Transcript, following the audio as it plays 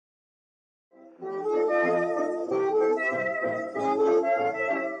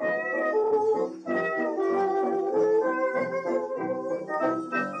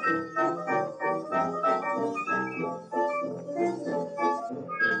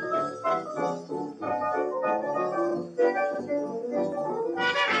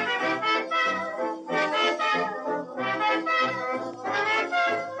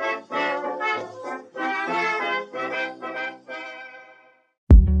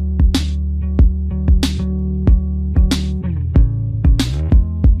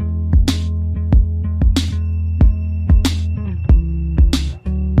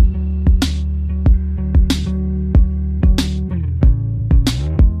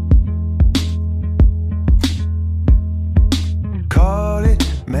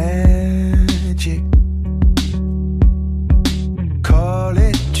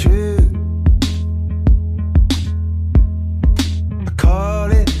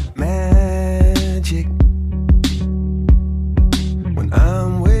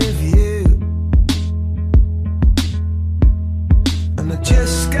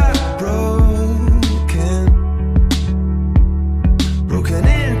broken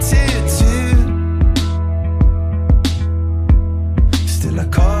into two. Still I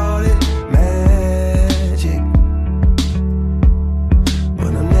call it magic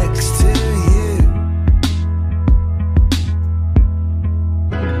when I'm next to you.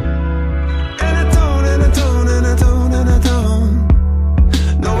 And I don't, and I don't, and I don't, and I don't.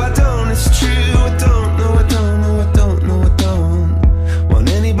 No, I don't, it's true. I don't, no, I don't, no, I don't, no, I don't want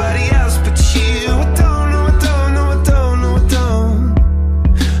anybody else but you. I don't, no, I don't, no, I don't, no, I don't.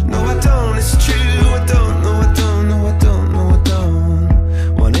 No, I don't, it's true. I don't, no, I don't, no, I don't, no, I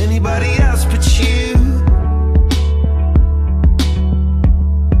don't want anybody else but you.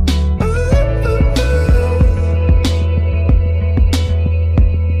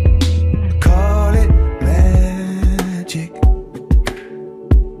 Call it magic.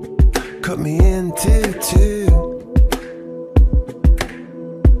 Cut me into two.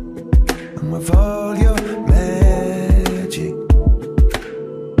 And with all your magic,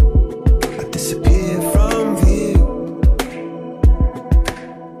 I disappear from view.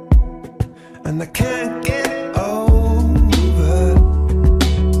 And I can't get over,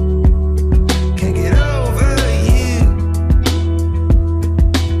 can't get over you.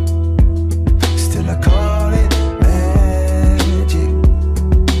 Still I call it magic.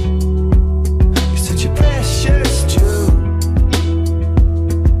 You're such a precious jewel.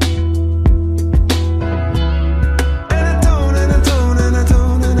 And I don't, and I don't, and I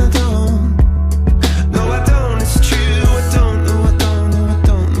don't, and I don't. No, I don't, it's true. I don't, no, I don't, no, I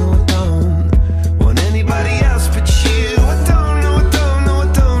don't, no, I don't want anybody else but you. I don't, no, I don't, no, I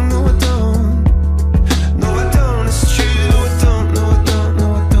don't, no, I don't. No, I don't, it's true. I don't, no, I don't, no,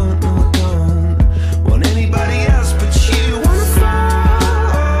 I don't, no, I don't want anybody else but you. Wanna fall,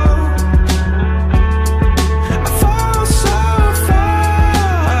 I fall so far.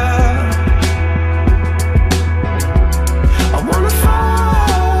 I wanna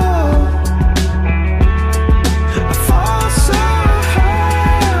fall, I fall so hard.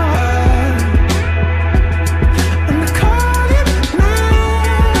 And I call it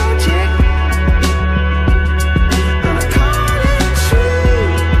magic, and I call it true.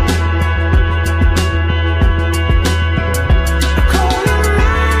 I call it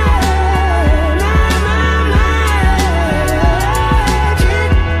magic.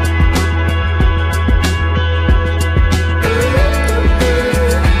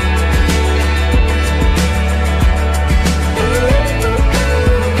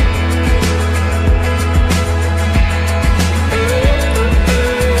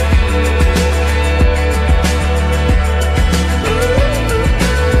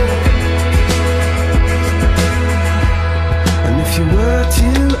 And if you were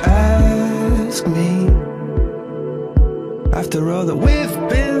to ask me, after all that we've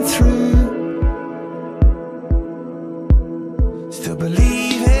been through, still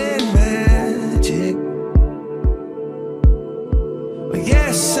believe in magic? Well,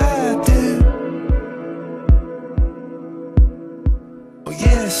 yes, I do. Oh,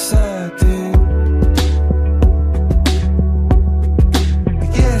 yes, I do. Oh,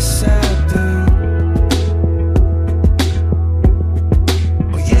 yes, I do.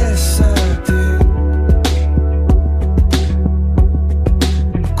 Oh, yes, I do.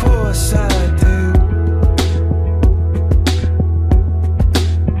 Of course I do.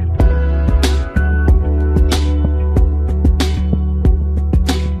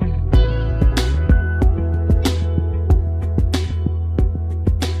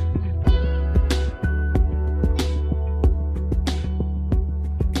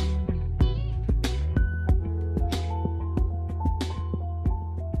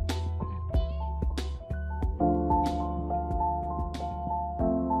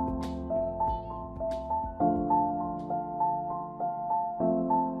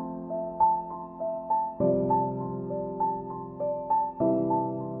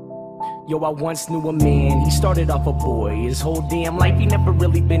 Yo, I once knew a man, he started off a boy. His whole damn life he never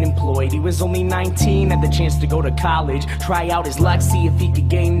really been employed. He was only 19, had the chance to go to college, try out his luck, see if he could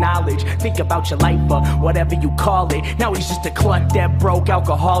gain knowledge. Think about your life, whatever you call it. Now he's just a cluck that broke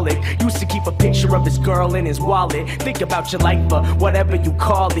alcoholic. Used to keep a picture of his girl in his wallet. Think about your life, whatever you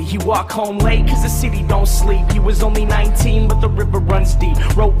call it. He walked home late cause the city don't sleep. He was only 19 but the river runs deep.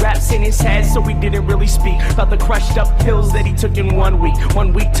 Wrote raps in his head so he didn't really speak about the crushed up pills that he took in 1 week.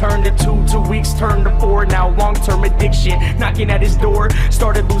 1 week turned to 2 2 weeks turned to 4, now long-term addiction knocking at his door.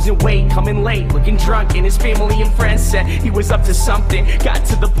 Started losing weight, coming late, looking drunk, and his family and friends said he was up to something. Got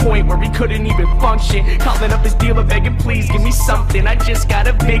to the point where he couldn't even function, calling up his dealer begging, please give me something. I just got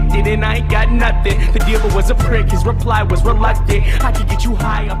evicted and I ain't got nothing. The dealer was a prick, his reply was reluctant. I could get you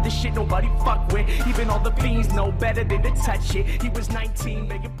high off the shit nobody fuck with. Even all the fiends know better than to touch it. He was 19,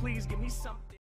 begging, please give me something.